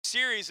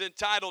series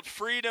entitled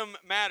Freedom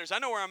Matters. I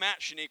know where I'm at,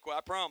 Shaniqua,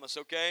 I promise,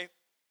 okay?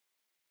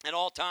 At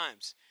all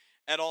times.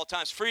 At all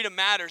times. Freedom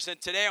matters,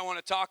 and today I want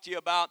to talk to you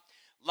about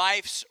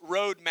life's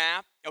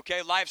roadmap,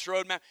 okay? Life's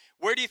roadmap.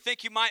 Where do you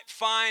think you might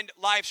find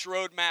life's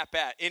roadmap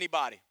at?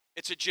 Anybody?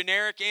 It's a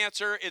generic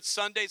answer. It's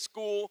Sunday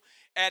school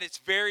at its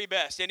very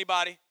best.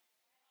 Anybody?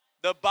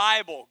 The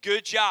Bible.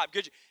 Good job.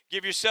 Good.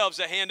 Give yourselves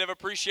a hand of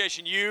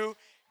appreciation. You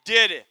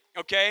did it,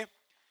 okay?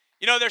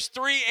 You know, there's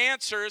 3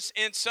 answers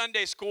in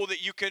Sunday school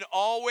that you can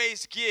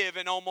always give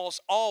and almost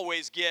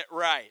always get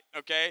right,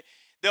 okay?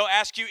 They'll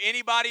ask you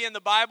anybody in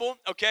the Bible,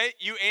 okay?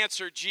 You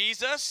answer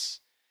Jesus,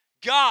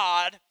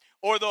 God,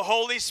 or the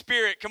Holy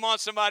Spirit. Come on,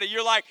 somebody.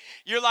 You're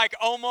like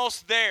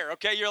almost there,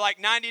 okay? You're like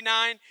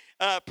 99%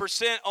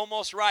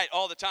 almost right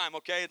all the time,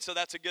 okay? And so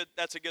that's a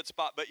good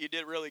spot, but you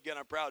did really good.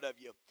 I'm proud of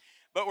you.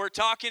 But we're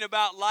talking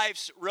about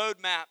life's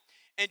roadmap.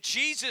 And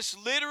Jesus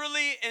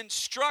literally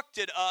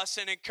instructed us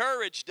and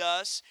encouraged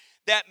us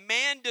that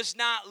man does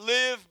not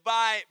live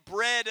by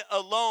bread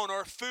alone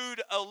or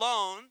food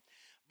alone,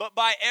 but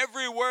by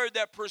every word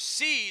that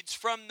proceeds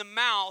from the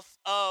mouth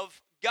of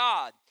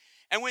God.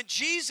 And when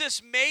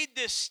Jesus made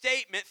this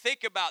statement,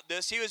 think about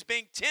this, he was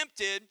being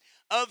tempted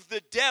of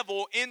the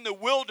devil in the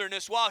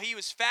wilderness while he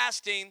was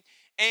fasting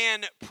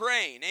and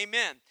praying.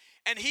 Amen.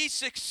 And he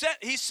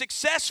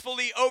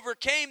successfully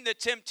overcame the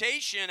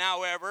temptation,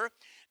 however,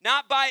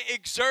 not by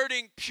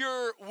exerting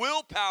pure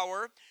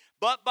willpower,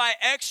 but by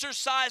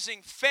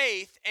exercising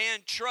faith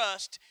and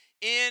trust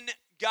in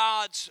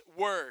God's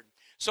word.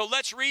 So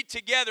let's read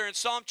together in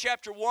Psalm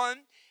chapter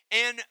 1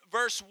 and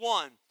verse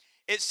 1.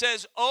 It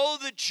says, "Oh,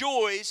 the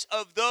joys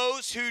of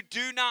those who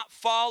do not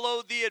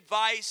follow the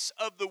advice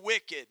of the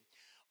wicked,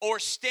 or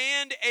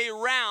stand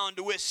around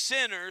with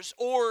sinners,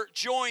 or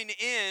join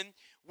in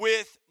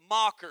with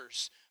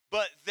mockers.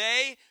 But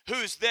they,"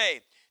 who's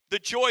they? The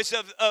joys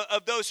of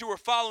those who are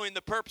following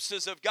the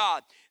purposes of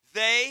God.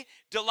 "They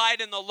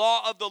delight in the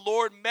law of the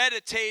Lord,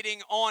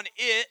 meditating on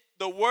it,"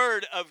 the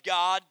word of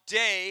God,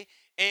 "day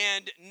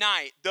and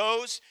night."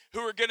 Those who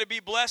are going to be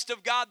blessed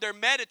of God, they're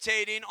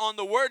meditating on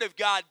the word of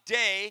God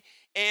day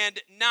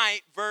and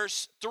night.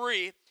 Verse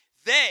 3,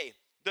 they,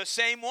 the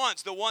same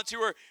ones, the ones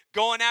who are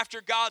going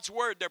after God's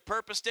word, they're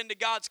purposed into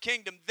God's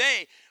kingdom.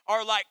 They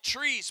are like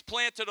trees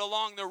planted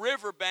along the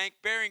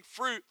riverbank, bearing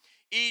fruit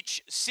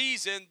each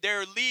season.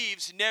 Their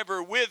leaves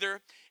never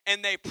wither,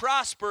 and they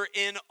prosper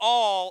in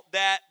all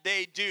that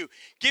they do.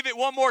 Give it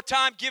one more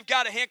time. Give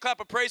God a hand clap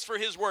of praise for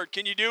his word.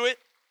 Can you do it?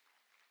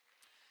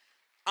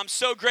 I'm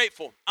so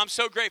grateful. I'm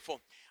so grateful.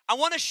 I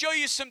want to show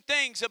you some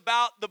things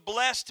about the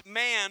blessed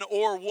man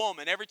or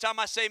woman. Every time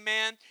I say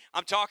man,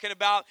 I'm talking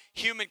about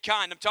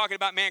humankind. I'm talking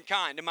about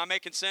mankind. Am I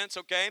making sense?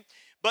 Okay.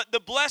 But the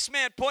blessed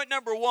man, point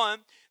number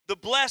 1, the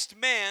blessed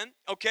man,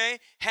 okay,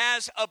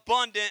 has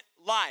abundant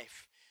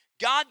life.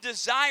 God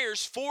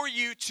desires for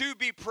you to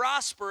be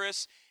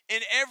prosperous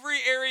in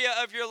every area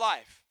of your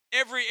life.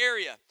 Every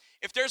area.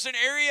 If there's an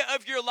area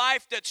of your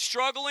life that's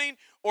struggling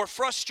or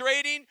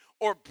frustrating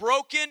or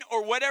broken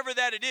or whatever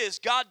that it is,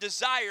 God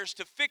desires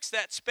to fix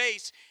that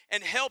space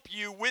and help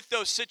you with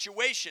those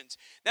situations.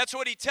 That's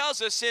what he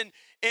tells us in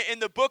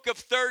the book of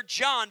 3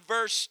 John,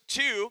 verse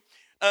 2,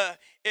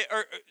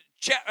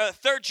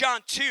 3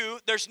 John 2,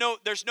 there's no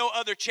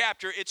other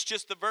chapter, it's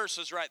just the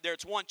verses right there.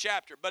 It's one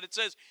chapter, but it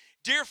says,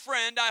 "Dear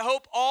friend, I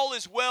hope all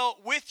is well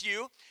with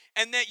you,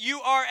 and that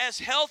you are as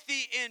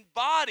healthy in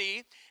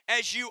body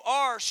as you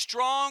are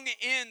strong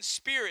in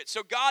spirit."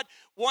 So God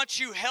wants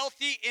you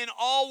healthy in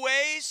all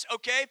ways,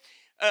 okay?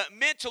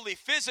 Mentally,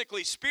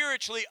 physically,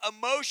 spiritually,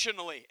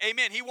 emotionally.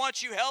 Amen. He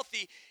wants you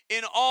healthy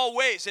in all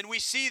ways, and we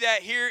see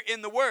that here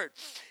in the Word.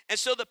 And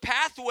so the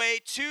pathway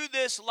to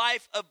this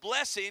life of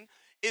blessing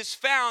is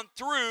found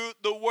through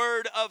the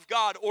Word of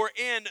God, or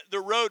in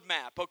the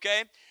roadmap,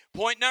 okay?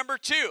 Point number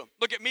 2.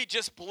 Look at me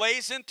just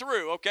blazing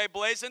through, okay?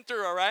 Blazing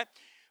through, all right?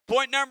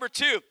 Point number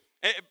 2.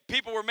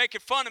 People were making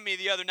fun of me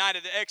the other night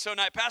at the XO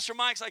night. Pastor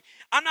Mike's like,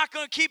 "I'm not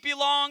going to keep you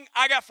long.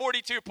 I got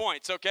 42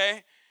 points,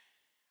 okay?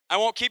 I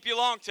won't keep you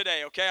long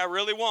today, okay? I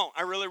really won't.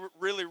 I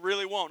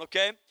really won't,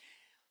 okay?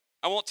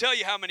 I won't tell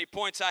you how many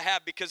points I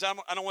have because I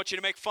don't want you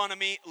to make fun of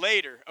me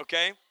later,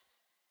 okay?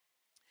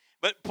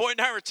 But point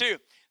number 2,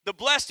 the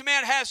blessed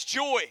man has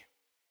joy.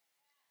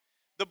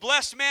 The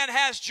blessed man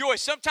has joy.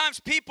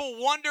 Sometimes people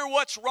wonder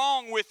what's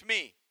wrong with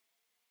me.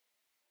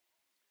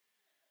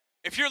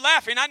 If you're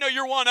laughing, I know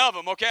you're one of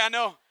them, okay? I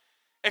know.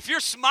 If you're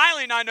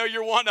smiling, I know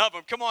you're one of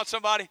them. Come on,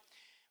 somebody.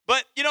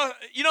 But you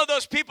know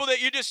those people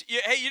that you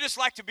just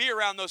like to be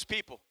around those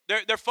people.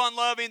 They're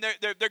fun-loving.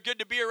 They're good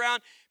to be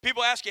around.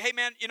 People ask you, "Hey,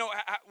 man,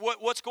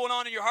 what's going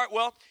on in your heart?"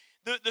 Well,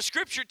 the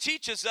Scripture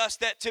teaches us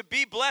that to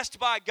be blessed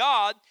by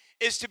God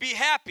is to be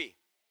happy.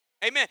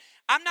 Amen.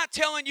 I'm not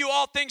telling you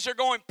all things are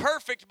going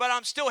perfect, but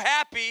I'm still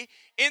happy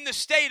in the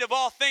state of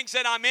all things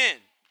that I'm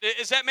in.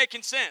 Is that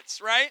making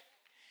sense, right?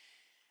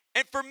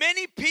 And for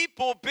many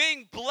people,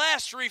 being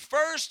blessed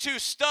refers to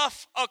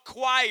stuff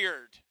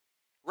acquired,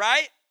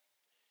 right?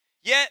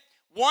 Yet,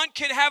 one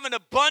can have an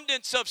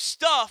abundance of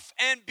stuff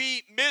and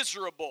be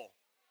miserable.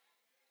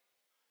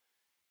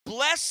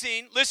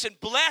 Blessing, listen,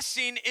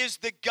 blessing is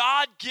the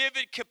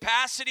God-given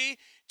capacity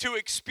to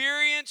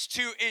experience,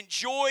 to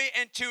enjoy,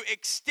 and to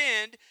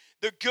extend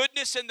the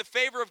goodness and the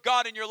favor of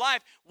God in your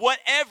life,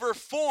 whatever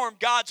form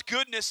God's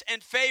goodness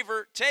and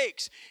favor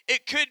takes.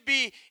 It could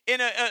be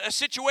in a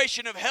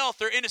situation of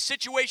health or in a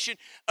situation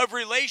of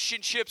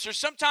relationships, or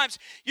sometimes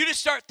you just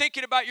start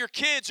thinking about your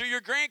kids or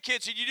your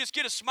grandkids and you just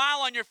get a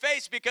smile on your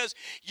face because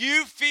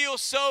you feel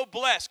so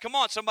blessed. Come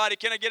on, somebody,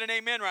 can I get an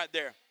amen right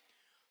there?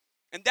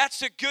 And that's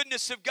the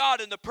goodness of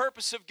God and the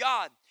purpose of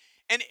God.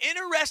 And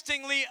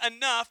interestingly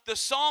enough, the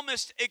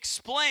psalmist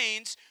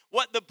explains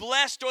what the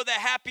blessed or the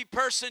happy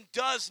person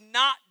does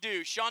not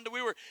do. Shonda,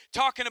 we were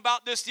talking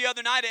about this the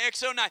other night at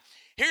X09.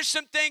 Here's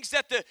some things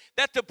that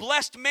the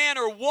blessed man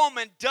or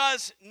woman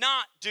does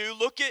not do.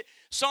 Look at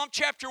Psalm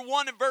chapter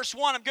 1 and verse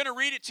 1. I'm going to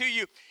read it to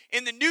you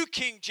in the New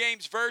King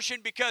James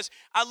Version because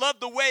I love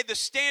the way the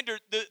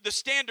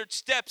standard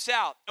steps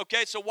out.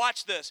 Okay, so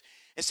watch this.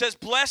 It says,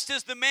 "Blessed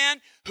is the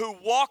man who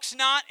walks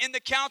not in the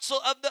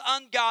counsel of the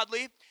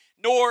ungodly,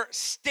 nor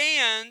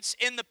stands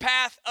in the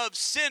path of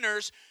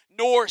sinners,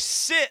 nor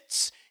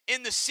sits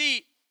in the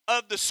seat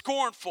of the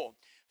scornful."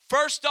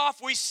 First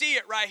off, we see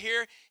it right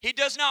here. He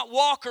does not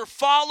walk or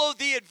follow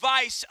the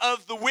advice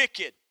of the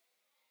wicked.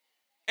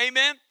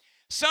 Amen?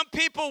 Some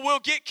people will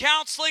get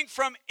counseling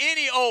from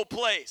any old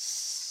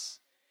place,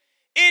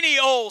 any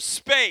old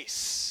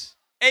space.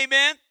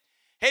 Amen?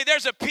 Hey,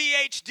 there's a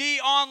PhD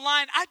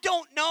online. I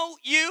don't know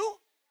you.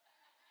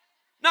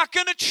 Not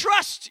going to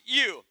trust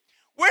you.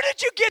 Where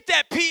did you get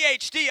that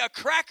PhD? A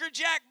Cracker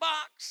Jack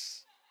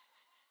box?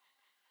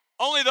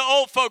 Only the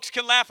old folks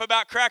can laugh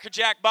about Cracker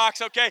Jack box,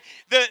 okay?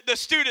 The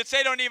students,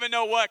 they don't even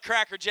know what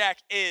Cracker Jack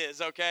is,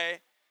 okay?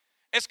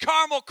 It's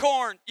caramel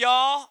corn,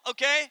 y'all,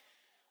 okay?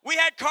 We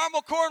had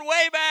caramel corn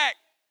way back.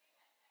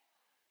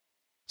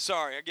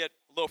 Sorry, I get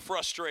a little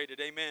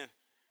frustrated, amen.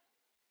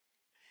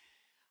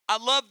 I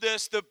love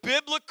this. The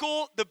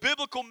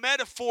biblical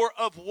metaphor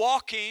of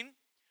walking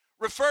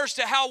refers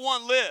to how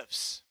one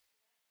lives.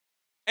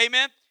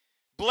 Amen.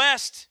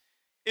 Blessed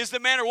is the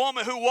man or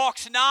woman who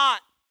walks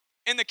not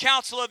in the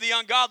counsel of the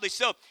ungodly.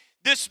 So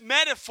this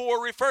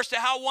metaphor refers to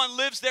how one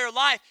lives their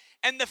life.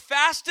 And the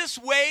fastest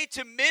way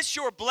to miss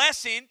your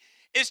blessing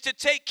is to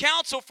take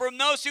counsel from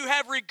those who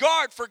have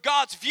regard for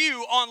God's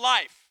view on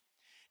life.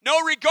 No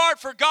regard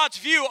for God's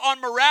view on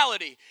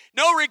morality.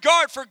 No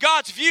regard for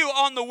God's view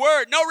on the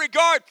word. No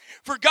regard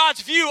for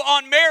God's view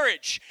on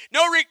marriage.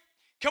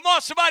 Come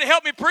on, somebody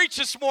help me preach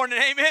this morning,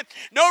 amen.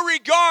 No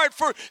regard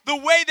for the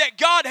way that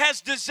God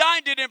has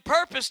designed it and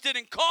purposed it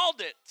and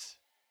called it.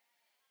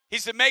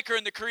 He's the maker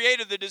and the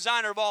creator, the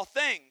designer of all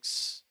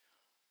things.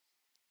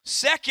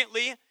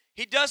 Secondly,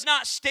 he does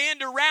not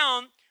stand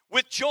around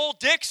with Joel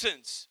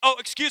Dixon's. Oh,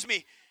 excuse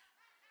me.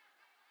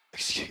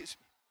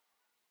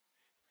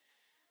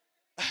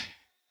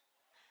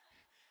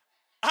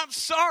 I'm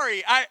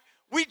sorry.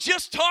 We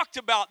just talked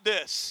about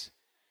this.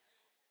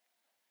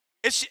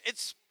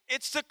 It's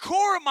the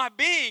core of my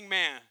being,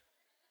 man,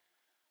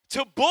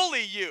 to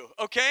bully you,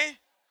 okay?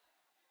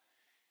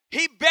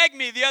 He begged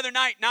me the other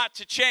night not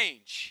to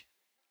change.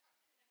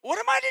 What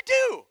am I to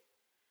do?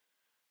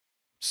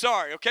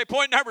 Sorry, okay?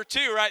 Point number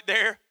 2 right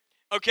there,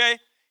 okay?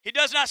 He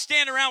does not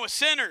stand around with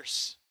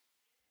sinners.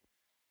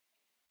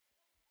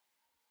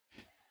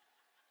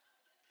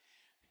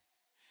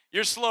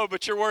 You're slow,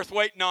 but you're worth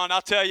waiting on,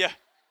 I'll tell you.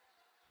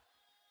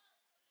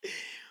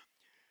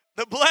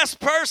 The blessed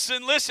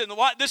person, listen,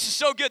 this is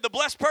so good. The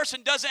blessed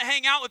person doesn't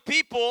hang out with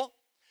people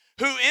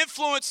who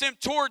influence him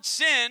towards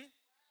sin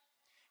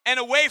and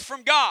away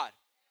from God.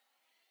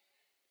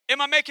 Am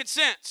I making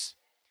sense?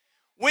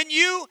 When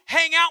you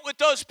hang out with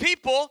those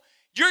people,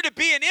 you're to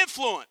be an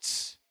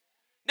influence,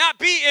 not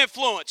be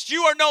influenced.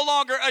 You are no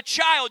longer a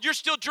child. You're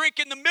still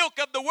drinking the milk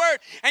of the word,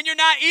 and you're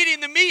not eating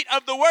the meat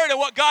of the word of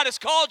what God has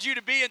called you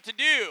to be and to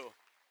do.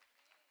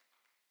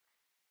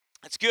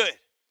 That's good.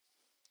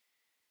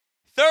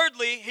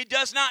 Thirdly, he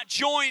does not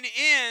join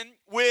in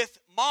with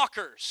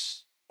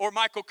mockers, or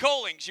Michael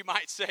Collings, you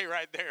might say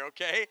right there,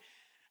 okay?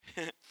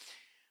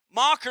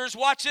 Mockers,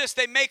 watch this,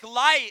 they make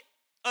light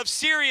of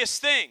serious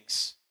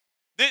things.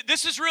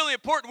 This is really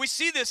important. We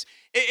see this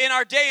in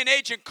our day and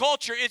age and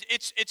culture.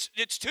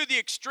 It's to the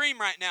extreme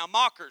right now,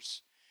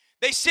 mockers.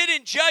 They sit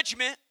in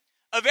judgment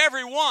of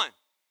everyone.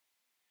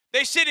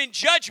 They sit in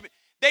judgment.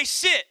 They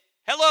sit,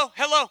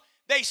 hello,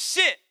 they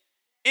sit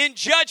in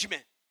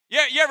judgment.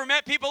 You ever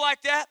met people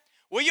like that?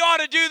 Well, you ought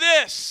to do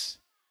this,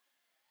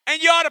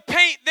 and you ought to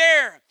paint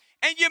there,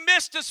 and you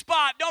missed a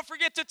spot. Don't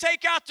forget to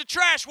take out the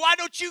trash. Why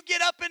don't you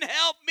get up and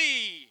help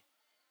me?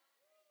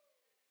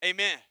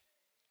 Amen.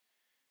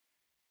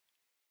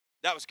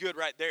 That was good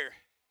right there.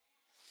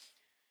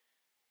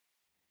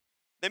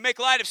 They make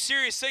light of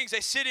serious things.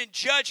 They sit in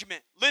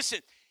judgment.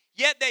 Listen,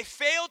 yet they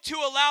fail to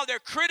allow their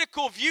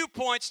critical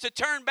viewpoints to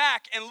turn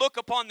back and look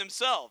upon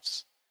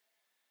themselves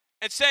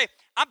and say,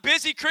 I'm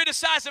busy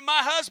criticizing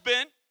my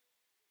husband,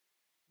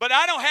 but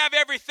I don't have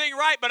everything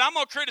right, but I'm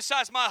going to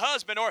criticize my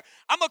husband, or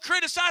I'm going to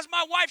criticize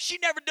my wife. She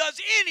never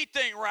does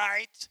anything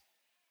right.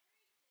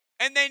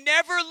 And they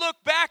never look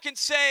back and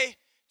say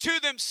to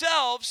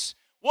themselves,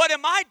 what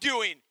am I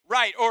doing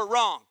right or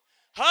wrong?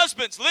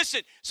 Husbands,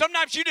 listen,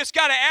 sometimes you just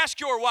got to ask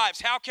your wives,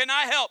 how can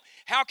I help?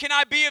 How can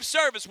I be of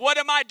service? What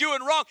am I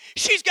doing wrong?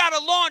 She's got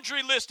a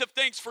laundry list of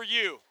things for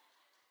you.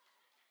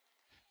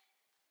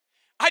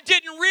 I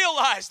didn't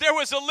realize there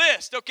was a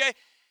list, okay?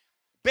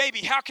 Baby,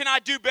 how can I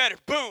do better?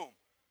 Boom.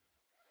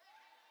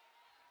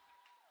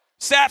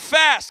 It's that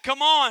fast,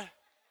 come on.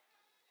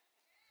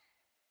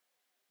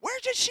 Where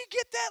did she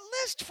get that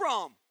list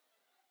from?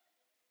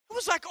 It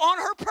was like on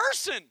her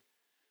person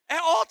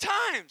at all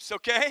times,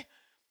 okay?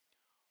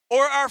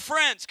 Or our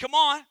friends, come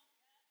on.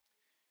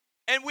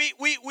 And we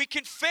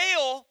can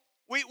fail,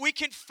 we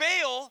can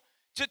fail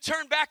to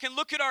turn back and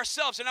look at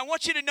ourselves. And I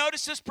want you to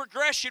notice this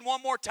progression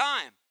one more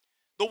time.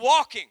 The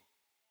walking,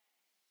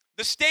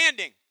 the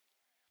standing,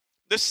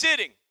 the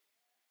sitting.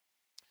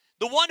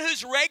 The one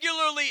who's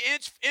regularly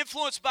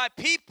influenced by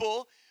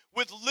people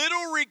with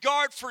little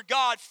regard for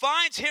God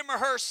finds him or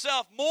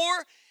herself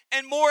more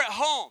and more at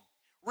home,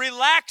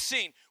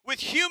 relaxing with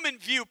human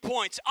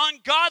viewpoints,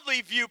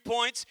 ungodly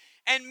viewpoints,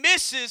 and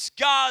misses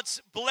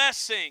God's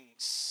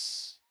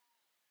blessings.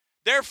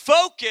 Their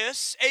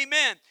focus,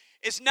 amen,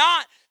 is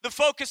not the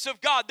focus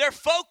of God. Their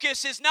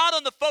focus is not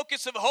on the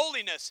focus of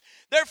holiness.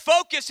 Their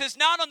focus is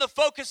not on the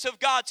focus of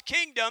God's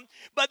kingdom,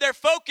 but their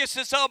focus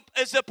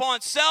is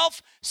upon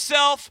self.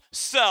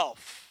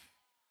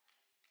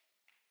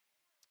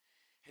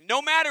 And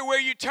no matter where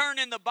you turn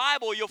in the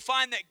Bible, you'll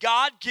find that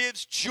God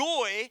gives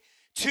joy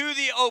to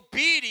the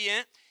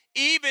obedient,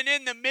 even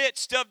in the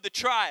midst of the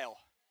trial.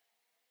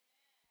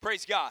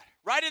 Praise God.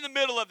 Right in the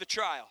middle of the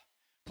trial.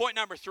 Point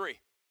number 3.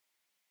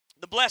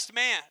 The blessed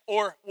man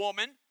or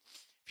woman,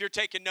 if you're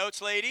taking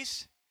notes,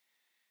 ladies,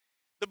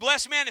 the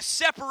blessed man is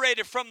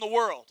separated from the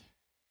world.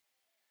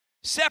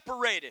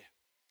 Separated.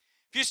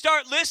 If you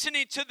start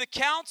listening to the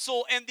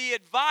counsel and the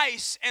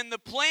advice and the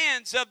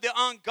plans of the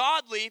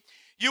ungodly,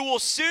 you will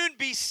soon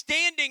be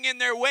standing in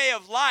their way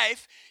of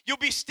life. You'll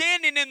be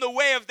standing in the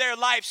way of their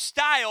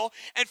lifestyle.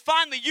 And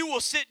finally, you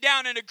will sit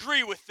down and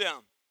agree with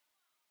them.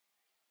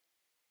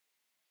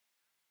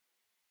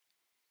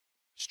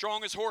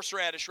 Strong as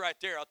horseradish right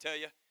there, I'll tell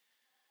you.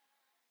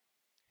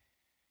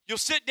 You'll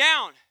sit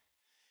down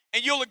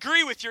and you'll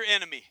agree with your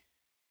enemy.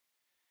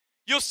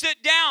 You'll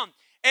sit down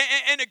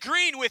and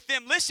agreeing with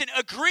them. Listen,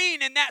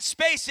 agreeing in that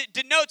space, it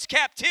denotes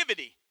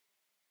captivity.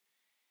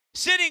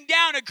 Sitting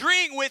down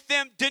agreeing with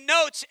them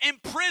denotes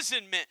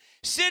imprisonment.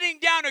 Sitting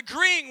down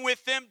agreeing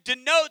with them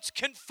denotes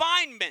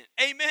confinement.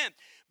 Amen.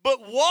 But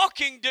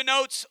walking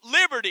denotes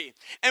liberty,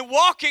 and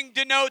walking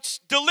denotes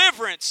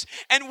deliverance,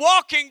 and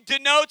walking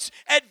denotes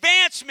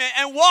advancement,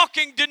 and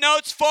walking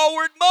denotes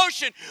forward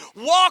motion.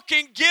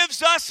 Walking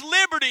gives us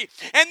liberty,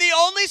 and the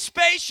only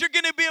space you're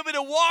going to be able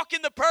to walk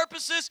in the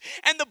purposes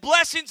and the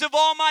blessings of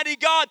Almighty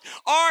God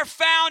are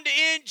found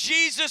in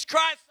Jesus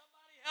Christ.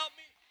 Somebody help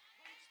me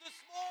preach this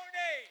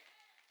morning.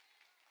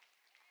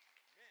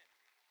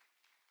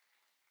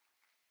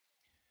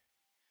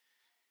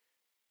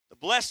 The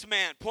blessed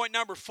man, point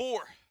number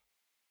 4.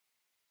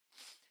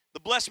 The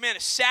blessed man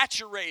is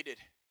saturated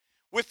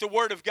with the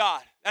Word of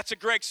God. That's a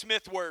Greg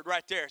Smith word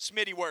right there,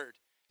 Smitty word.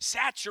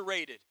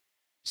 Saturated.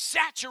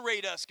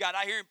 Saturate us, God.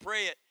 I hear him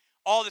pray it.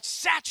 All that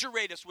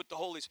saturate us with the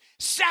Holy Spirit.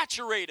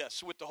 Saturate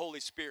us with the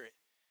Holy Spirit.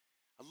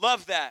 I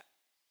love that.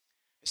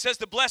 It says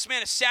the blessed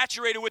man is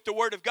saturated with the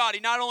Word of God. He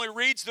not only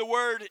reads the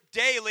Word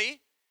daily,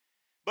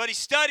 but he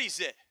studies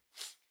it.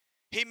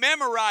 He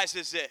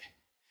memorizes it.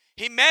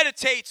 He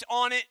meditates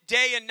on it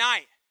day and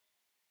night.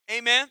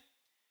 Amen.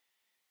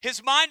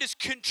 His mind is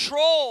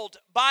controlled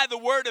by the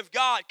Word of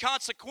God.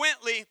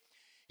 Consequently,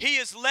 he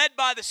is led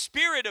by the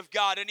Spirit of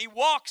God, and he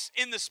walks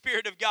in the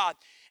Spirit of God.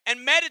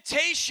 And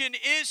meditation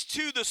is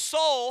to the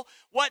soul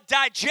what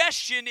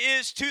digestion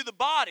is to the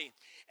body.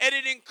 And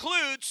it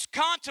includes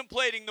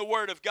contemplating the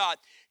Word of God,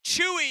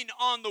 chewing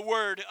on the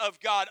Word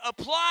of God,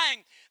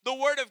 applying the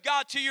Word of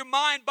God to your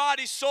mind,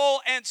 body,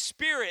 soul, and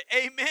spirit.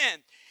 Amen.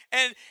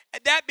 And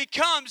that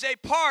becomes a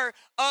part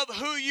of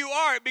who you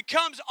are. It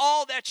becomes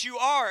all that you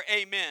are.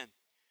 Amen.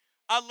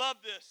 I love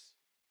this.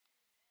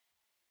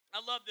 I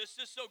love this.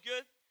 This is so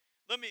good.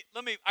 Let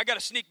me, I got to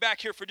sneak back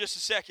here for just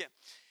a second.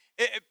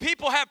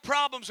 People have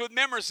problems with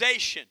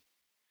memorization.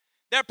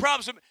 They have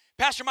problems with,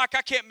 Pastor Mike,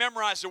 I can't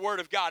memorize the Word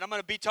of God. I'm going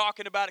to be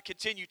talking about it,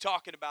 continue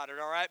talking about it,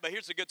 all right? But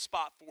here's a good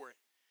spot for it.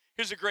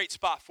 Here's a great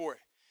spot for it.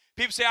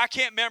 People say, I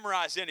can't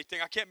memorize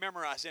anything. I can't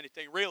memorize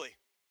anything. Really?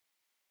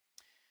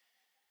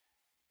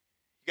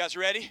 You guys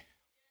ready?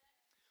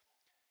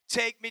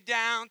 Take me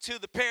down to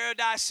the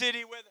paradise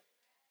city with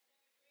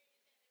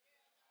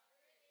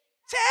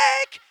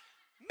take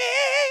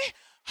me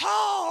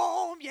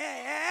home,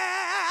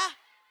 yeah.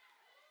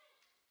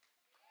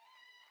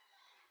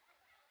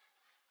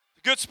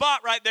 Good spot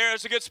right there.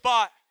 It's a good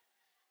spot.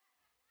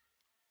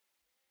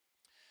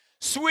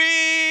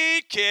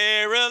 Sweet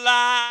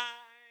Caroline,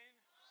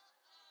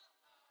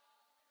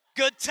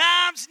 good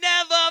times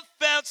never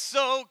felt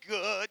so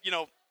good. You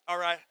know, all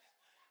right.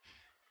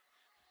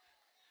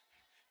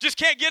 Just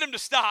can't get him to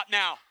stop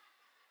now.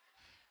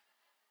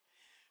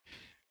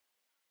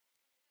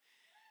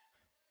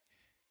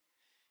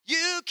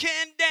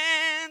 can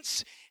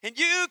dance and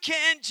you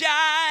can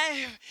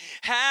jive,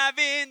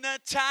 having the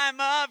time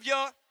of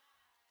your...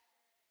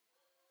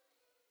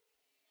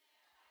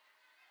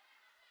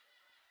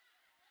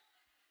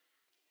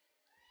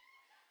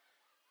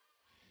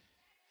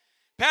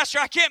 Pastor,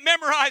 I can't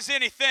memorize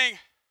anything.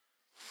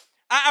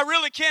 I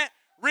really can't.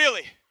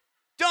 Really.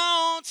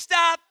 Don't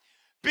stop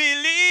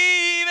believing.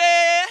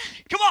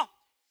 Come on.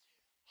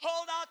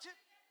 Hold on to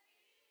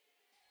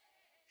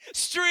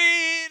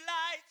street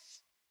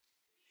lights.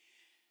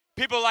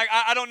 People are like,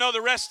 I don't know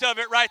the rest of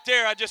it right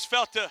there. I just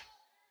felt the...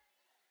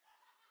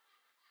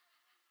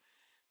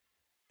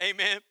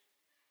 Amen.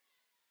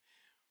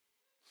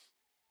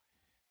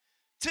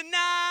 Tonight,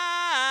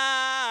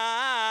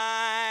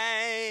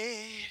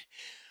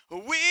 we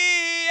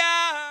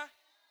are...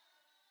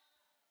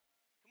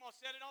 Come on,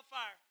 set it on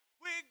fire.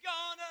 We're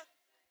gonna...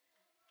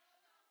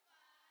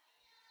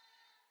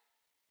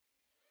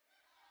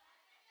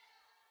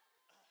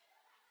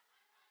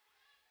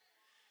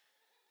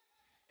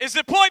 Is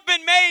the point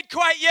been made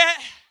quite yet?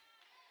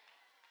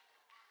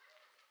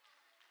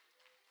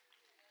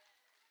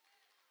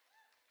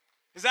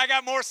 Because I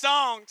got more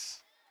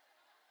songs.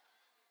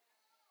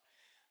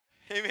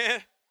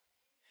 Amen.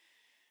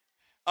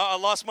 I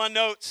lost my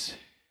notes.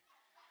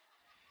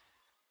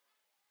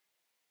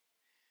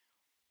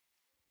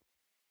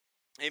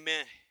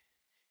 Amen.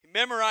 He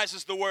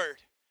memorizes the word.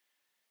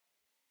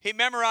 He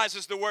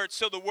memorizes the word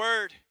so the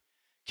word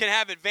can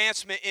have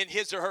advancement in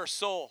his or her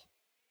soul.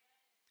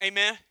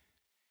 Amen.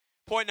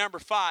 Point number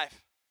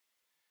 5.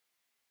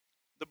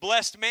 The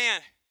blessed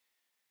man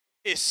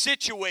is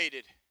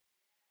situated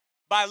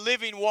by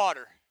living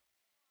water.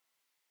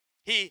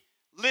 He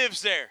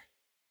lives there.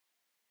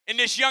 In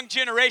this young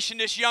generation,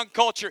 this young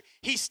culture,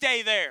 he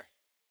stay there.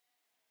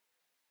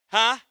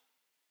 Huh?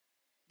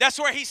 That's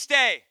where he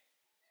stay.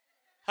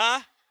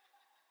 Huh?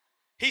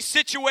 He's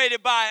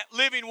situated by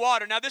living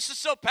water. Now, this is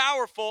so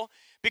powerful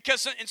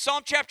because in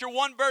Psalm chapter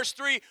 1, verse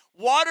 3,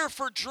 water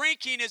for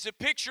drinking is a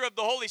picture of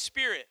the Holy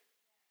Spirit.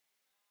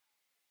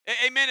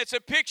 Amen. It's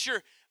a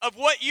picture of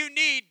what you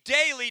need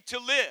daily to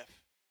live.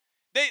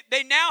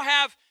 They now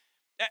have,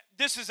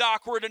 this is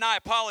awkward and I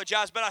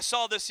apologize, but I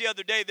saw this the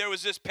other day. There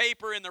was this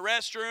paper in the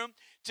restroom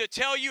to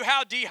tell you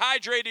how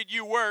dehydrated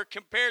you were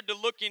compared to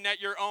looking at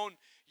your own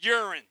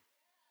urine.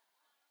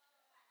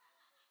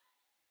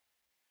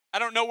 I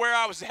don't know where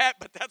I was at,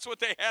 but that's what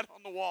they had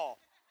on the wall.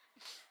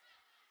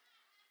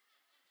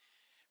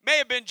 May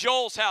have been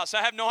Joel's house.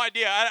 I have no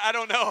idea. I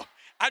don't know.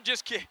 I'm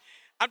just kidding.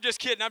 I'm just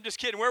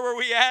kidding. Where were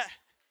we at?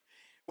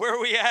 Where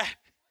are we at?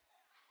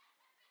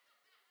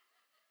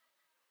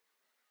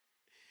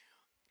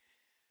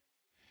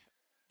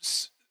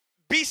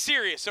 Be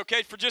serious,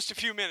 okay, for just a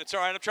few minutes, all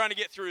right? I'm trying to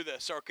get through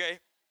this, okay?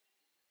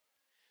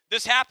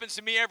 This happens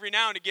to me every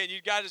now and again.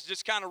 You guys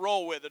just kind of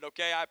roll with it,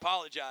 okay? I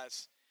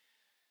apologize.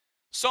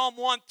 Psalm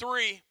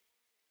 1:3,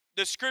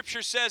 the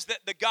scripture says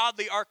that the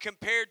godly are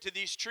compared to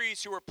these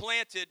trees who are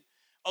planted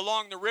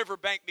along the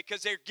riverbank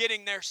because they're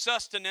getting their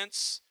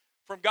sustenance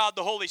from God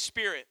the Holy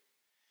Spirit.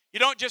 You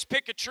don't just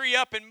pick a tree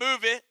up and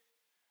move it.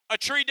 A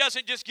tree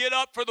doesn't just get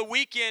up for the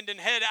weekend and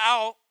head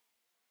out,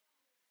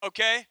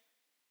 okay?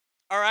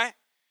 All right?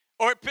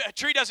 Or a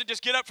tree doesn't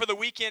just get up for the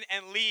weekend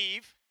and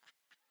leave.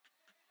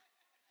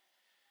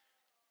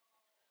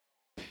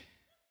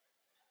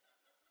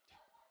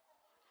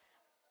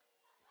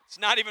 It's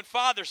not even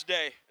Father's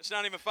Day. It's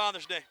not even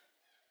Father's Day.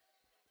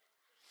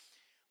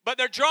 But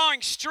they're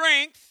drawing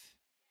strength.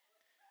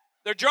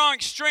 They're drawing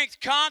strength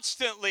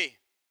constantly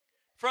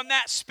from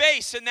that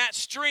space and that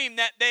stream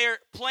that they're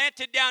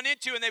planted down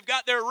into, and they've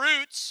got their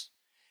roots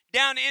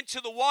down into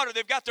the water.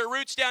 They've got their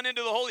roots down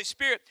into the Holy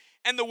Spirit.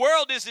 And the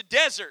world is a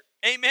desert.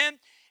 Amen?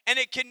 And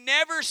it can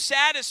never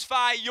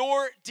satisfy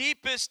your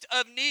deepest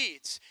of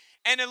needs.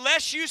 And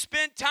unless you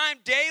spend time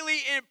daily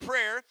in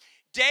prayer,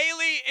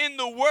 daily in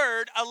the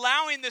Word,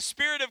 allowing the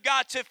Spirit of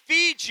God to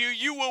feed you,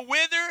 you will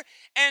wither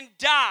and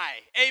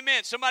die.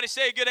 Amen. Somebody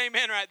say a good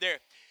amen right there.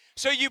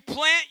 So you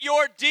plant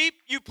your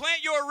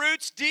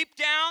roots deep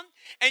down,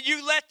 and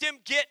you let them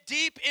get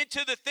deep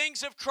into the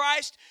things of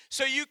Christ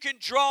so you can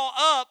draw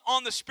up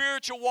on the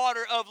spiritual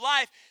water of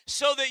life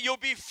so that you'll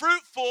be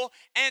fruitful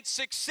and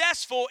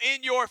successful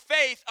in your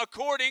faith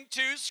according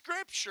to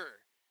Scripture.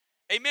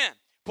 Amen.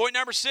 Point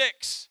number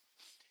 6.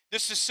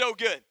 This is so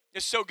good.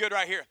 It's so good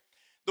right here.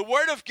 The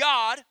Word of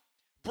God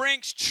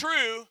brings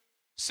true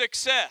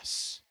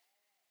success.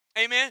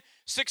 Amen.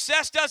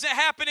 Success doesn't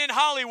happen in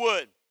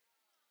Hollywood.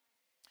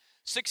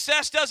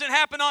 Success doesn't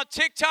happen on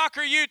TikTok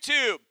or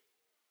YouTube.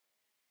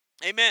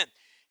 Amen.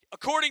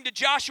 According to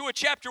Joshua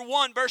chapter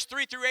 1, verse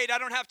 3 through 8, I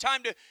don't have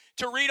time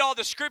to read all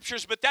the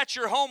scriptures, but that's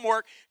your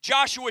homework.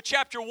 Joshua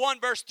chapter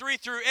 1, verse 3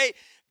 through 8.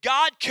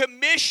 God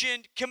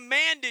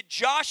commanded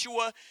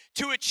Joshua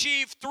to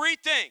achieve 3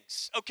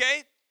 things,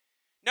 okay?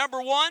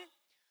 Number 1,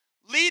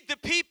 lead the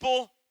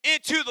people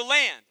into the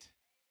land.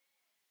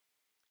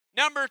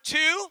 Number 2,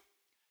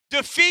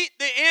 defeat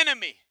the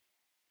enemy.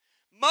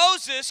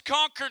 Moses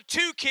conquered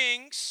 2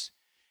 kings.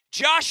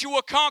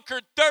 Joshua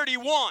conquered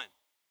 31.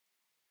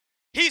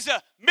 He's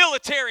a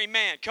military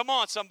man. Come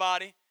on,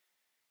 somebody.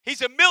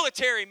 He's a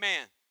military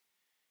man.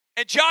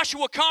 And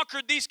Joshua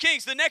conquered these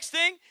kings. The next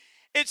thing,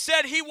 it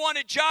said he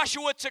wanted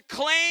Joshua to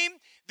claim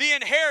the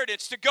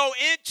inheritance, to go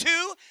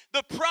into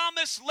the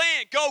promised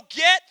land. Go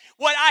get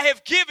what I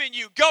have given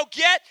you. Go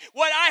get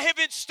what I have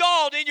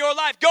installed in your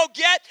life. Go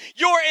get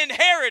your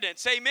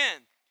inheritance.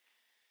 Amen.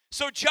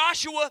 So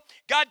Joshua,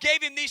 God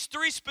gave him these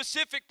 3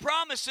 specific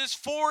promises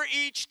for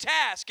each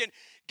task. And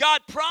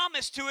God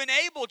promised to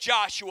enable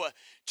Joshua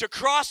to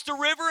cross the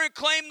river and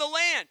claim the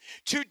land,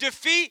 to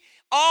defeat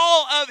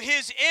all of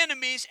his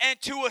enemies,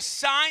 and to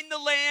assign the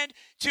land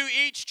to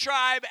each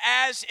tribe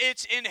as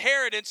its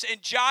inheritance.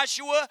 And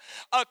Joshua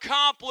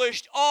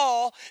accomplished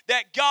all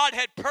that God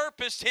had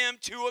purposed him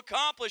to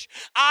accomplish.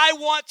 I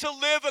want to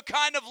live a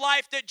kind of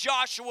life that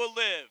Joshua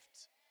lived.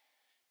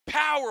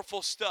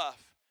 Powerful stuff.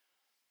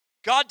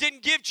 God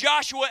didn't give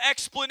Joshua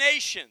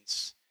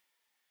explanations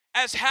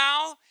as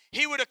how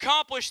he would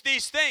accomplish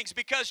these things,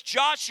 because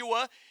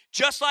Joshua,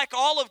 just like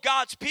all of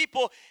God's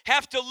people,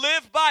 have to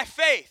live by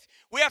faith.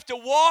 We have to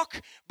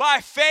walk by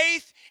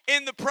faith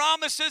in the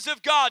promises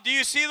of God. Do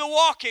you see the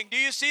walking? Do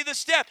you see the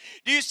step?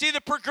 Do you see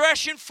the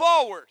progression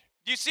forward?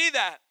 Do you see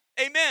that?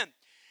 Amen.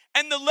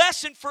 And the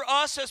lesson for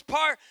us as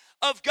part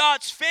of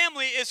God's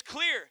family is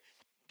clear.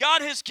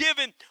 God has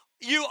given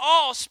you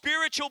all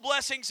spiritual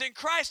blessings in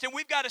Christ, and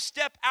we've got to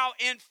step out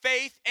in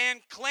faith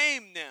and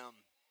claim them.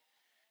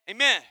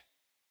 Amen.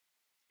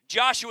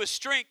 Joshua's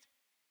strength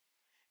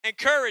and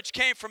courage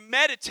came from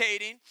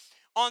meditating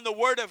on the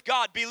word of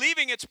God,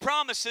 believing its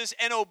promises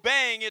and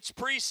obeying its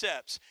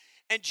precepts.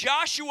 And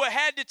Joshua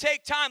had to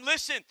take time,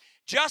 listen,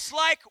 just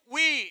like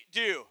we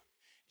do.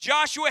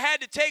 Joshua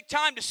had to take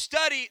time to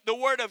study the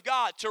word of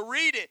God, to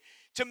read it,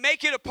 to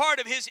make it a part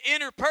of his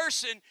inner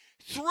person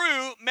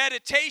through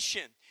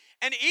meditation.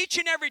 And each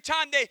and every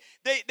time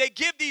they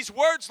give these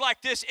words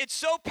like this, it's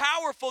so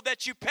powerful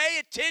that you pay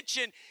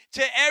attention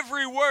to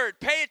every word.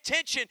 Pay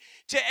attention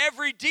to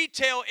every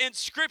detail in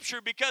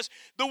Scripture, because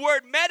the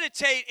word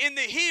meditate in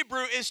the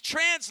Hebrew is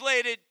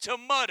translated to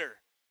mutter.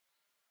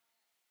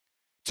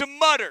 To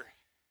mutter.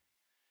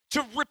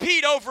 To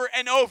repeat over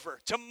and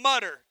over. To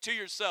mutter to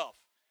yourself.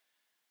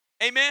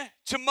 Amen?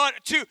 To mutter.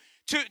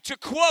 To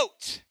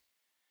quote.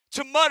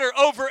 To mutter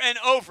over and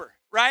over,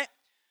 right?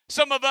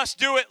 Some of us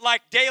do it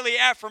like daily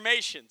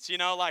affirmations,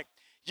 like,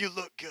 you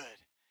look good.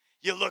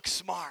 You look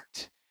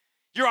smart.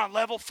 You're on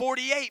level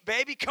 48,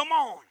 baby. Come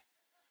on.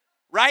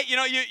 Right?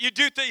 You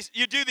do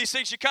these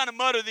things, you kind of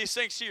mutter these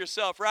things to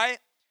yourself, right?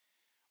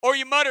 Or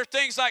you mutter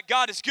things like,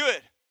 God is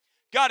good.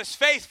 God is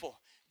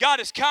faithful. God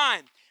is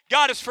kind.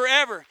 God is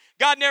forever.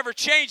 God never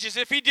changes.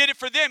 If he did it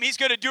for them, he's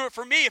going to do it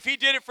for me. If he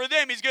did it for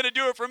them, he's going to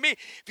do it for me.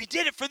 If he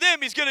did it for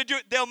them, he's going to do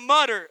it. They'll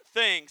mutter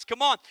things.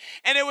 Come on.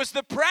 And it was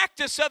the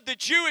practice of the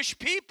Jewish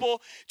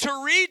people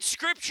to read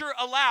Scripture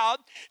aloud,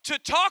 to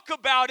talk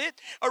about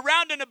it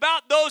around and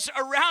about those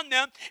around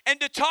them, and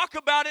to talk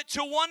about it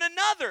to one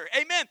another.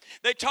 Amen.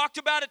 They talked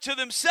about it to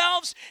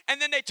themselves, and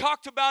then they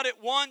talked about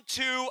it one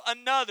to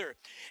another.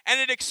 And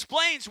it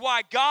explains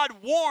why God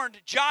warned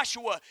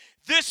Joshua,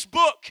 this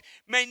book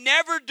may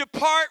never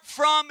depart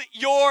from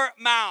your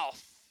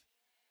mouth.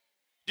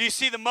 Do you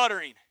see the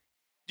muttering?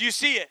 Do you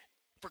see it?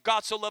 For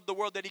God so loved the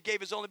world that he gave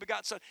his only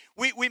begotten Son.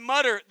 We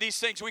mutter these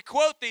things. We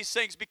quote these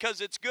things because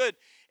it's good.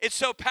 It's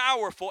so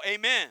powerful.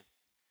 Amen.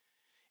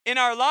 In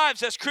our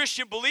lives as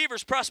Christian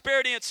believers,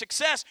 prosperity and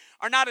success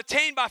are not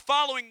attained by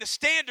following the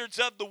standards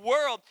of the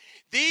world.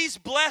 These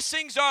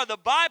blessings are the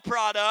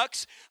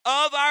byproducts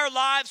of our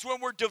lives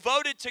when we're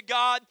devoted to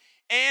God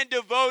and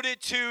devoted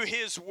to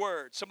his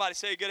word. Somebody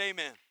say a good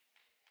amen.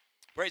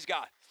 Praise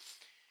God.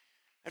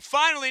 And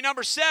finally,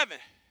 number 7.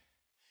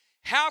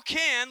 How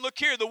can, look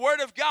here, the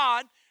word of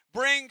God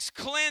brings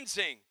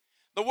cleansing.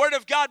 The word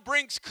of God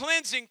brings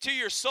cleansing to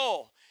your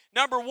soul.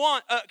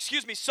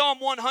 Psalm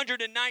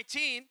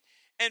 119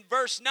 and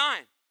verse 9.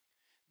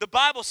 The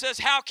Bible says,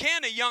 how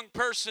can a young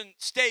person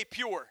stay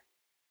pure?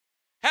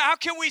 How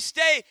can we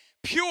stay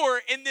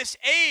pure in this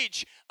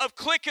age of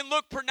click and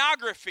look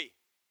pornography?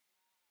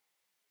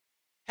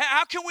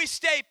 How can we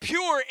stay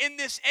pure in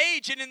this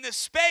age and in this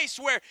space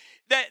where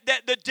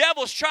that the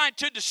devil's trying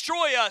to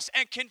destroy us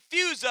and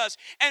confuse us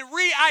and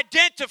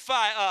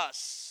re-identify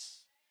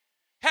us?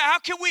 How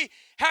can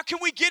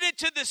we get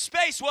into this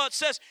space? Well, it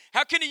says,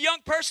 how can a young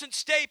person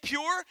stay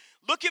pure?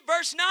 Look at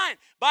verse 9.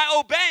 By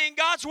obeying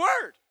God's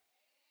word.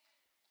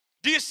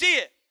 Do you see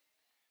it?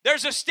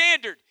 There's a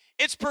standard.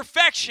 It's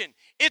perfection.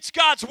 It's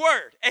God's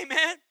word.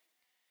 Amen?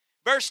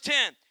 Verse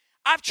 10.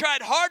 I've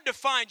tried hard to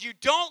find you.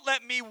 Don't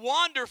let me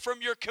wander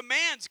from your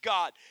commands,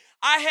 God.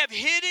 I have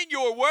hidden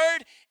your word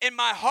in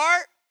my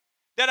heart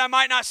that I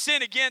might not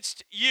sin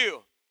against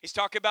you. He's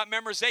talking about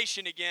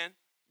memorization again.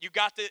 You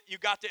got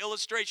the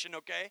illustration,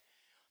 okay?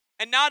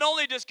 And not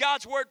only does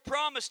God's word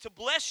promise to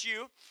bless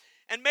you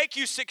and make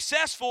you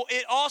successful,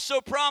 it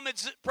also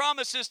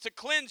promises to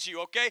cleanse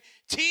you, okay?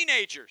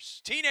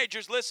 Teenagers,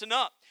 listen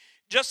up.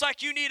 Just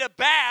like you need a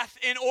bath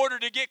in order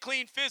to get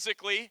clean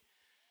physically.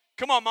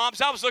 Come on, moms,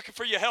 I was looking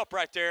for your help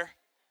right there.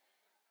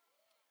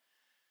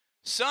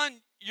 Son,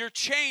 you're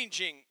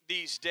changing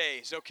these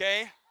days,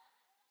 okay?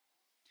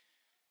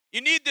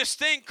 You need this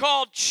thing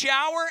called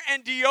shower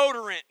and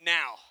deodorant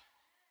now.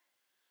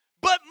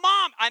 But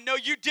Mom, I know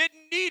you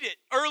didn't need it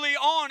early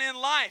on in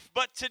life,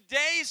 but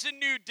today's a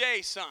new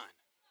day, son.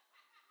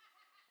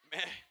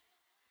 Amen.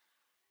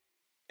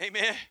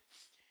 Amen.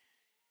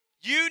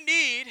 You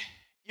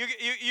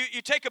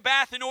take a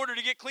bath in order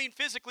to get clean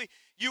physically.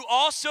 You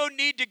also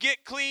need to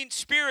get clean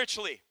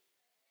spiritually.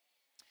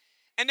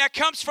 And that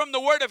comes from the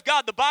Word of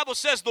God. The Bible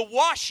says the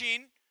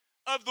washing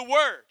of the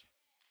Word.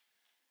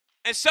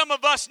 And some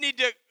of us need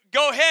to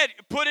go ahead,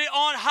 put it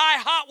on high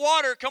hot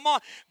water. Come on.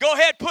 Go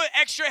ahead, put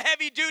extra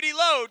heavy duty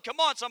load. Come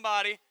on,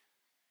 somebody.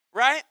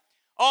 Right?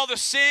 All the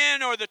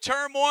sin or the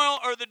turmoil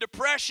or the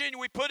depression,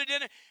 we put it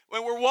in it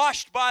when we're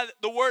washed by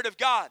the Word of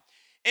God.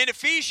 In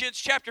Ephesians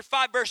chapter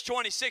 5, verse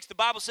 26, the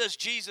Bible says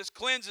Jesus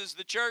cleanses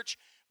the church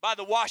by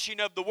the washing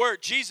of the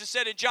Word. Jesus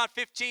said in John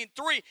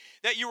 15:3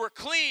 that you were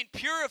clean,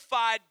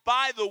 purified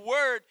by the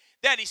Word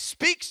that He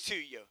speaks to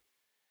you.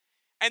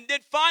 And then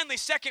finally,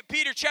 2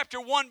 Peter chapter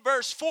 1,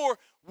 verse 4,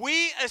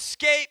 we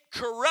escape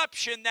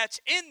corruption that's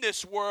in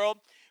this world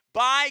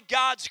by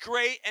God's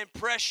great and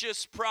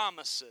precious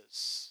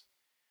promises.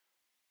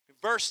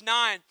 Verse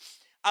 9,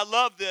 I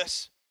love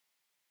this,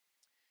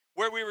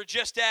 where we were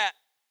just at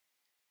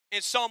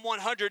in Psalm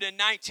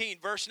 119,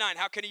 verse 9.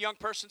 How can a young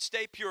person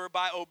stay pure?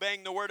 By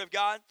obeying the Word of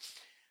God.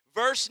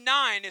 Verse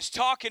 9 is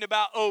talking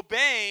about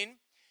obeying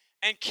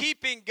and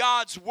keeping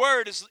God's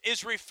Word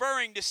is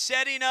referring to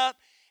setting up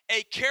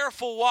a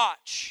careful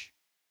watch,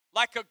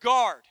 like a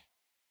guard,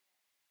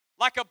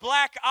 like a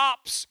black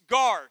ops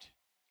guard.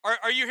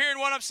 Are you hearing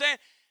what I'm saying?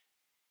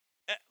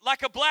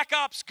 Like a black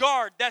ops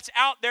guard that's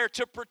out there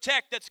to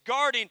protect, that's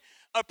guarding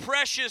a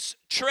precious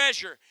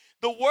treasure.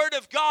 The Word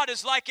of God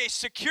is like a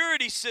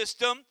security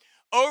system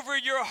over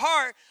your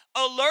heart,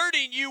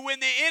 alerting you when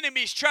the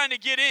enemy's trying to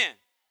get in.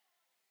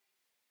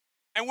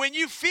 And when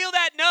you feel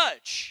that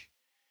nudge,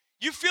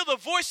 you feel the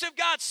voice of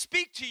God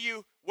speak to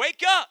you,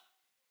 wake up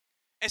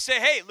and say,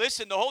 hey,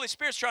 listen, the Holy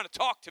Spirit's trying to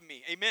talk to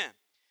me. Amen.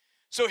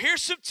 So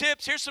here's some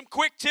tips. Here's some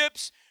quick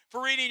tips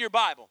for reading your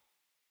Bible.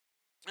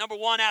 Number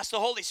one, ask the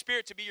Holy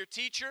Spirit to be your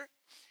teacher.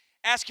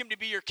 Ask Him to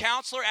be your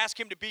counselor. Ask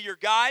Him to be your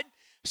guide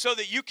so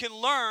that you can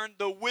learn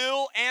the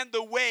will and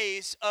the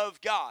ways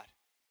of God.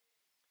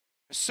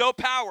 It's so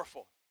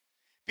powerful.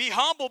 Be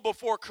humble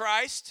before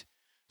Christ.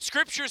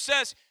 Scripture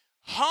says,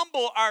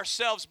 humble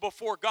ourselves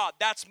before God.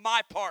 That's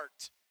my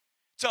part,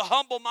 to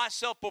humble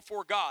myself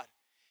before God.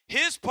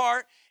 His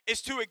part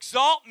is to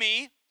exalt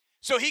me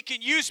so He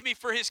can use me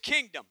for His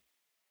kingdom.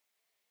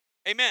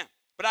 Amen.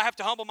 But I have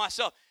to humble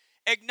myself.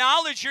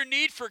 Acknowledge your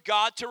need for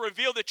God to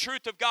reveal the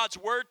truth of God's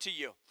Word to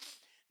you.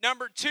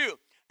 Number two,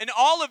 and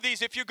all of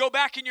these, if you go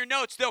back in your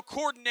notes, they'll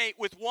coordinate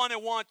with 1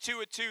 and 1, 2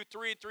 and 2,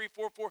 3 and 3,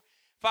 4, 4,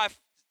 5,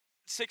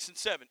 6 and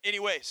 7.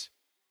 Anyways.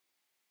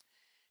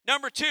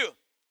 Number two,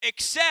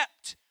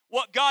 accept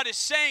what God is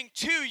saying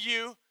to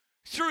you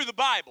through the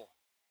Bible,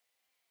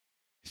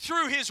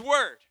 through His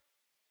Word.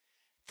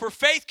 For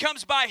faith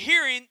comes by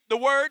hearing the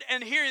Word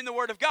and hearing the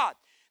Word of God.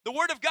 The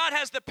Word of God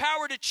has the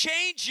power to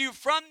change you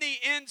from the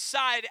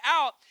inside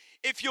out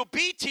if you'll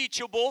be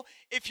teachable,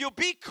 if you'll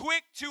be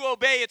quick to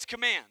obey its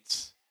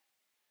commands.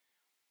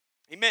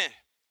 Amen.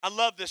 I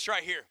love this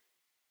right here.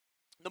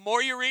 The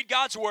more you read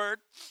God's Word,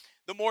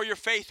 the more your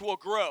faith will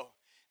grow.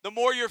 The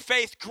more your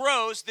faith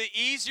grows, the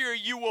easier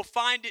you will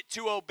find it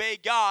to obey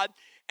God.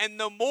 And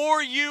the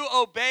more you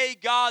obey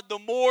God, the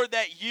more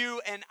that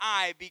you and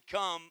I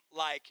become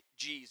like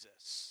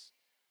Jesus.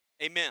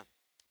 Amen.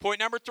 Point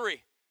number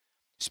three.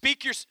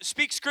 Speak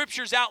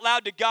scriptures out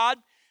loud to God,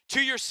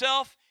 to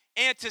yourself,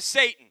 and to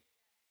Satan.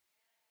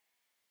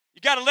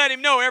 You got to let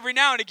him know every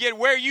now and again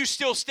where you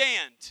still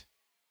stand.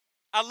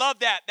 I love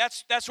that.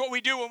 That's what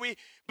we do when we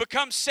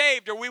become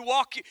saved or we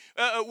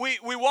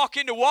walk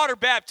into water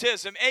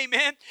baptism.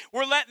 Amen.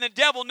 We're letting the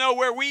devil know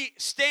where we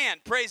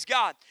stand. Praise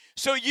God.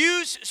 So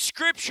use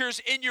scriptures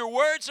in your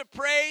words of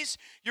praise,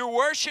 your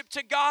worship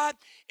to God,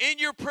 in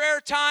your prayer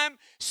time.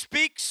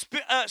 Speak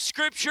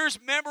scriptures,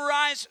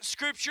 memorize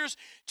scriptures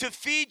to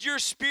feed your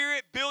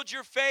spirit, build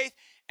your faith,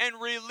 and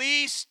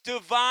release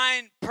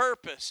divine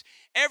purpose.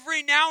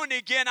 Every now and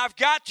again, I've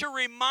got to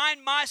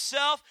remind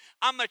myself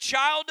I'm a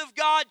child of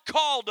God,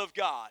 called of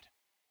God.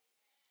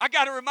 I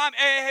got to remind me,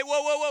 hey,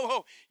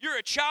 whoa. You're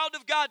a child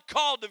of God,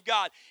 called of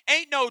God.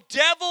 Ain't no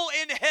devil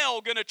in hell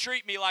going to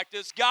treat me like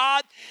this.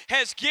 God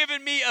has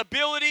given me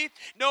ability.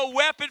 No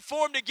weapon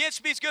formed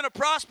against me is going to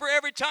prosper.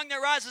 Every tongue that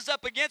rises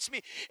up against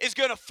me is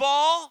going to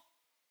fall.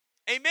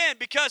 Amen.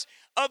 Because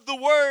of the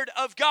Word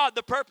of God,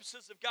 the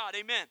purposes of God.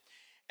 Amen.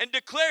 And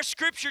declare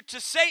scripture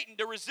to Satan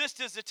to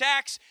resist his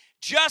attacks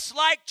just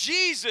like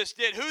Jesus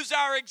did. Who's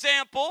our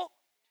example?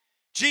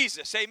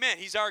 Jesus. Amen.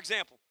 He's our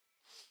example.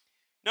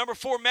 Number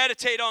 4,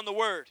 meditate on the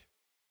Word.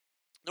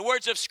 The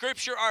words of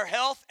Scripture are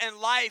health and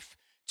life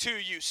to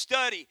you.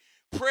 Study,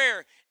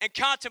 prayer, and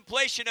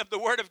contemplation of the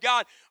Word of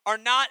God are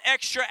not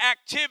extra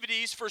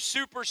activities for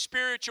super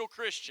spiritual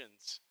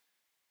Christians.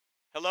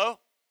 Hello?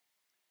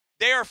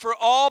 They are for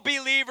all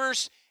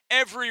believers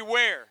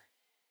everywhere.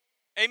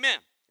 Amen.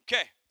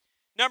 Okay.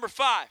 Number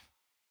 5.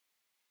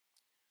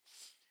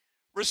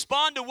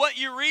 Respond to what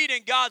you read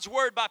in God's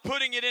word by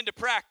putting it into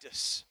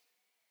practice.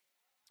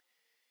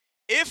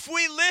 If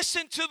we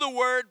listen to the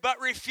word but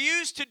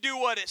refuse to do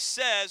what it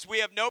says, we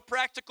have no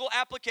practical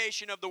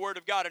application of the word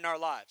of God in our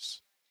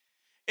lives.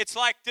 It's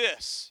like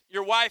this.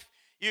 Your wife,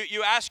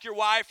 you ask your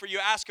wife, or you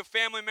ask a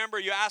family member,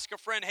 you ask a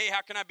friend, hey, how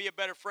can I be a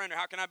better friend? Or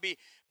how can I be a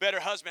better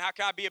husband? How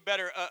can I be a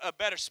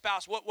better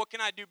spouse? What can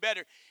I do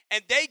better?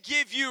 And they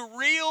give you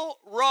real,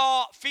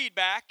 raw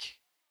feedback,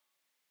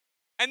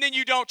 and then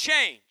you don't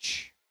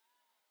change.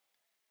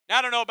 Now,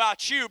 I don't know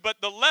about you,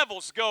 but the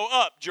levels go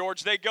up,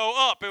 George. They go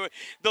up.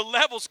 The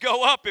levels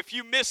go up if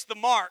you miss the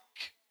mark.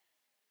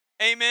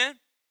 Amen?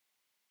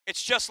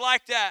 It's just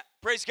like that.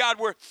 Praise God,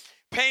 we're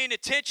paying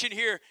attention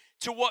here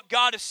to what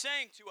God is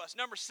saying to us.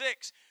 Number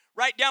 6,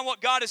 write down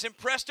what God has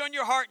impressed on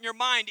your heart and your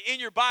mind in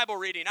your Bible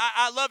reading.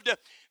 I love to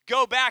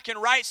go back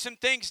and write some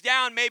things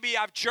down. Maybe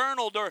I've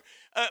journaled, or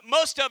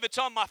most of it's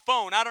on my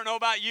phone. I don't know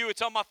about you.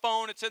 It's on my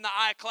phone. It's in the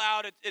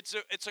iCloud.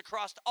 It's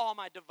across all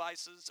my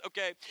devices,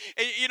 okay?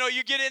 And,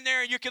 you get in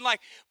there and you can like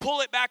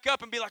pull it back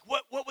up and be like,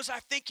 what was I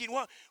thinking?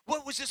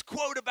 What was this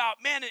quote about?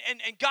 Man,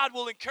 and God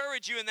will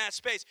encourage you in that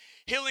space.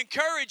 He'll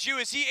encourage you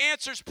as he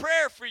answers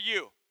prayer for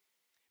you.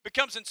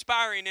 Becomes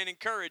inspiring and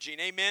encouraging,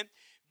 amen?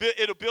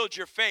 It'll build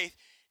your faith.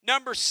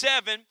 Number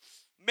 7,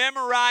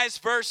 memorize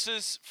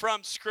verses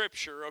from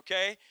Scripture,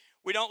 okay?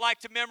 We don't like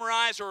to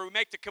memorize, or we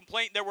make the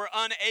complaint that we're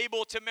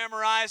unable to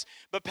memorize,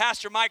 but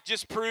Pastor Mike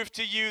just proved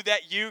to you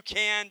that you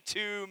can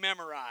too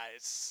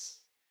memorize.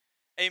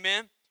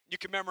 Amen? You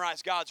can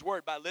memorize God's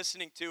word by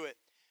listening to it,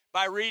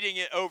 by reading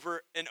it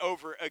over and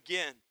over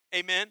again.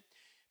 Amen?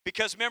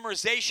 Because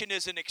memorization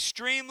is an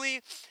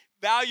extremely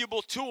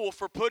valuable tool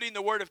for putting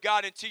the word of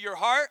God into your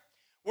heart,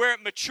 where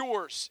it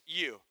matures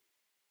you.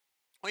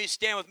 Will you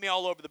stand with me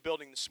all over the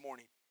building this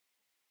morning?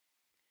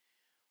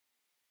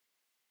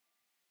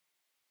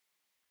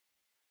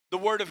 The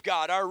word of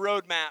God, our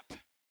roadmap,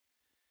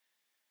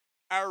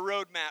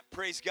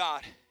 praise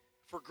God,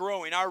 for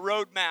growing, our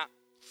roadmap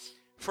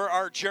for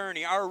our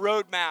journey, our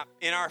roadmap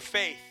in our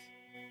faith.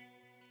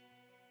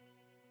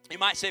 You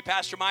might say,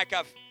 Pastor Mike,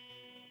 I've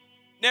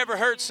never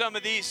heard some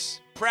of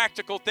these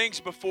practical things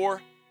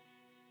before.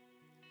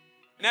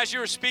 And as you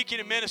were speaking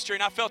and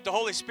ministering, I felt the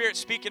Holy Spirit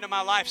speaking to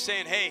my life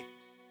saying, hey,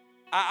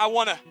 I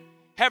want to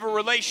have a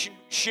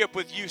relationship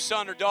with you,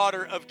 son or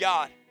daughter of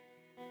God.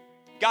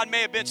 God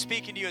may have been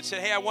speaking to you and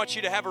said, hey, I want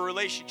you to have a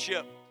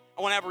relationship.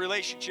 I want to have a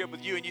relationship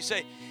with you. And you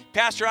say,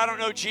 Pastor, I don't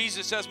know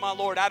Jesus as my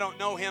Lord. I don't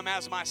know him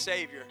as my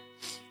Savior.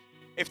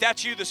 If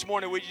that's you this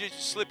morning, would you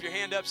just slip your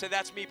hand up and say,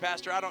 that's me,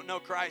 Pastor. I don't know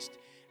Christ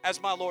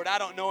as my Lord. I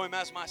don't know him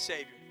as my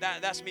Savior.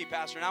 That's me,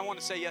 Pastor. And I want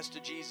to say yes to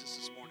Jesus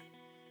this morning.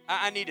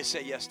 I need to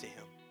say yes to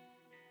him.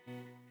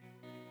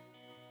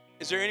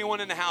 Is there anyone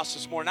in the house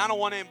this morning? I don't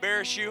want to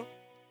embarrass you.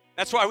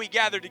 That's why we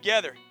gather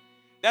together.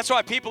 That's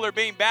why people are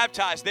being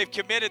baptized. They've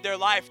committed their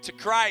life to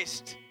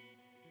Christ.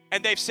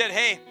 And they've said,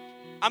 hey,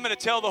 I'm going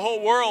to tell the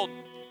whole world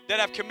that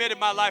I've committed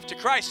my life to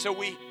Christ. So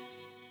we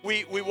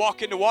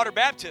walk into water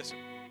baptism.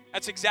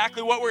 That's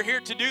exactly what we're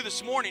here to do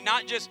this morning.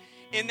 Not just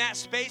in that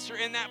space or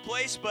in that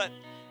place, but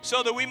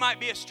so that we might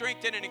be a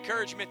strength and an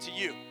encouragement to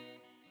you.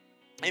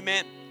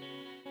 Amen.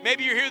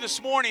 Maybe you're here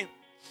this morning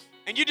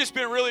and you've just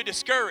been really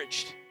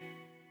discouraged.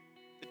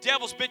 The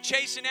devil's been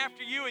chasing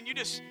after you, and you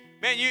just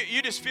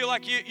feel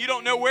like you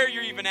don't know where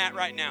you're even at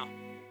right now.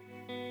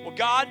 Well,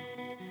 God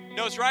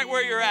knows right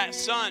where you're at,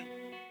 son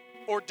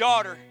or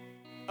daughter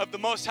of the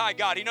Most High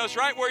God. He knows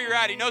right where you're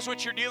at. He knows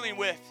what you're dealing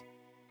with.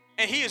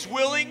 And he is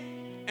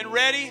willing and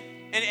ready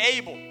and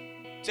able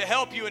to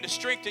help you and to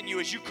strengthen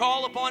you as you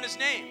call upon his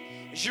name.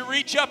 As you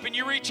reach up and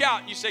you reach out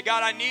and you say,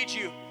 God, I need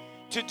you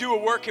to do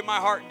a work in my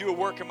heart and do a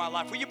work in my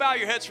life. Will you bow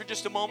your heads for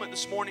just a moment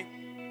this morning?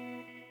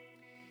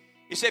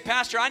 You say,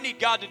 Pastor, I need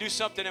God to do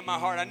something in my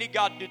heart. I need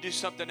God to do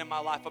something in my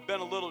life. I've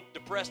been a little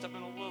depressed. I've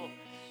been a little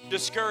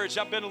discouraged.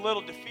 I've been a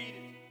little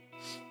defeated.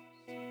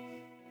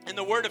 And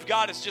the word of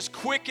God has just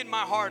quickened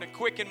my heart and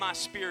quickened my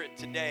spirit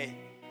today.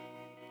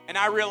 And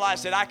I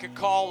realize that I could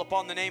call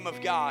upon the name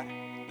of God,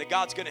 that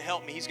God's going to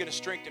help me. He's going to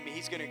strengthen me.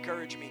 He's going to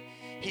encourage me.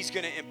 He's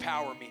going to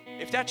empower me.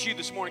 If that's you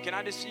this morning, can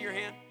I just see your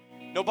hand?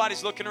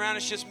 Nobody's looking around.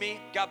 It's just me.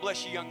 God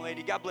bless you, young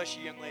lady. God bless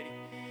you, young lady.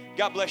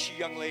 God bless you,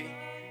 young lady.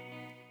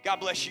 God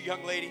bless you,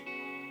 young lady.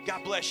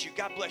 God bless you.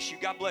 God bless you.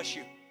 God bless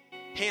you.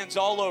 Hands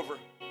all over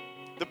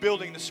the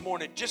building this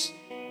morning. Just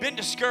been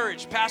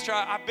discouraged. Pastor,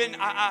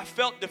 I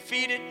felt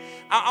defeated.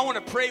 I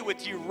want to pray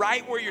with you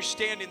right where you're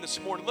standing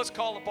this morning. Let's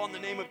call upon the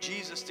name of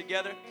Jesus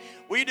together.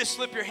 Will you just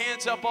slip your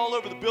hands up all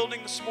over the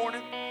building this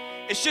morning?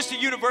 It's just a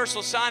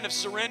universal sign of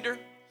surrender.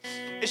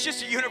 It's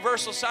just a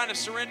universal sign of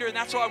surrender, and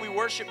that's why we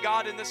worship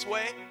God in this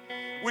way.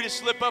 We just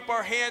slip up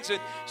our hands,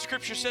 and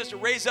Scripture says to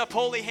raise up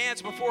holy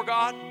hands before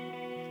God.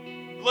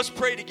 Let's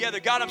pray together.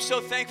 God, I'm so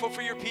thankful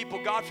for your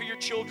people, God, for your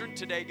children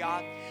today,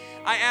 God.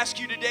 I ask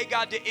you today,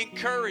 God, to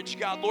encourage,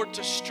 God, Lord,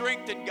 to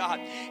strengthen,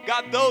 God.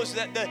 God, those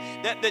that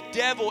the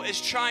devil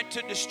is trying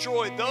to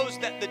destroy, those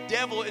that the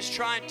devil is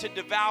trying to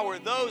devour,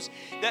 those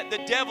that the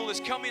devil is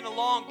coming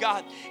along,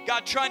 God,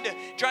 trying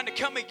to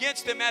come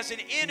against them as an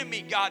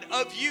enemy, God,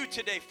 of you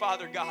today,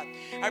 Father God.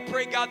 I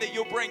pray, God, that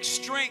you'll bring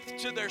strength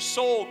to their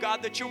soul,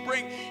 God, that you'll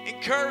bring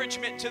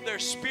encouragement to their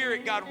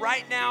spirit, God,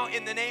 right now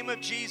in the name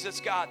of Jesus,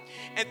 God.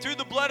 And through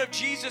the blood of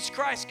Jesus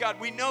Christ, God,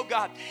 we know,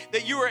 God,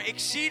 that you are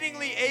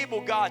exceedingly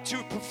able, God,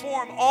 to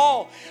perform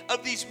all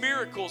of these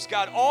miracles,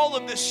 God, all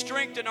of this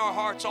strength in our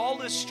hearts, all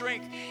this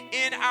strength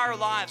in our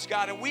lives,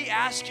 God. And we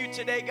ask you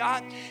today,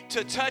 God,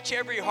 to touch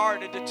every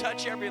heart and to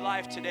touch every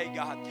life today,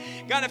 God.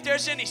 God, if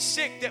there's any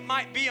sick that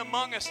might be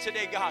among us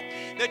today, God,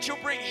 that you'll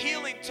bring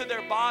healing to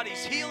their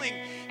bodies, healing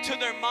to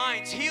their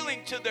minds,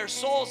 healing to their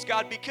souls,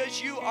 God,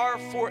 because you are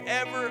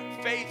forever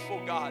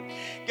faithful, God.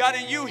 God,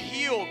 and you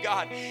heal,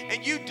 God,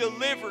 and you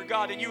deliver,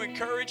 God, and you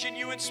encourage and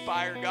you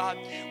inspire, God.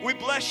 We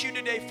bless you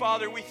today,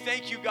 Father. We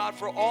thank you, God,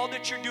 for all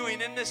that you're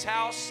doing in this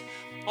house,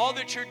 all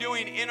that you're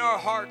doing in our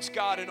hearts,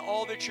 God, and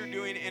all that you're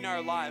doing in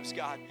our lives,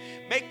 God.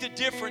 Make the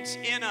difference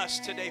in us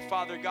today,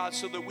 Father God,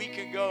 so that we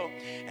can go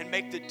and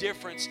make the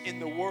difference in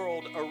the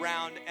world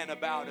around and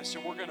about us.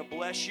 And we're going to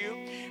bless you,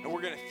 and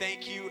we're going to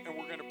thank you, and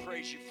we're going to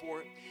praise you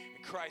for it.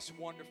 In Christ's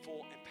wonderful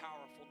and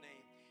powerful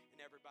name.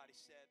 And everybody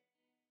said...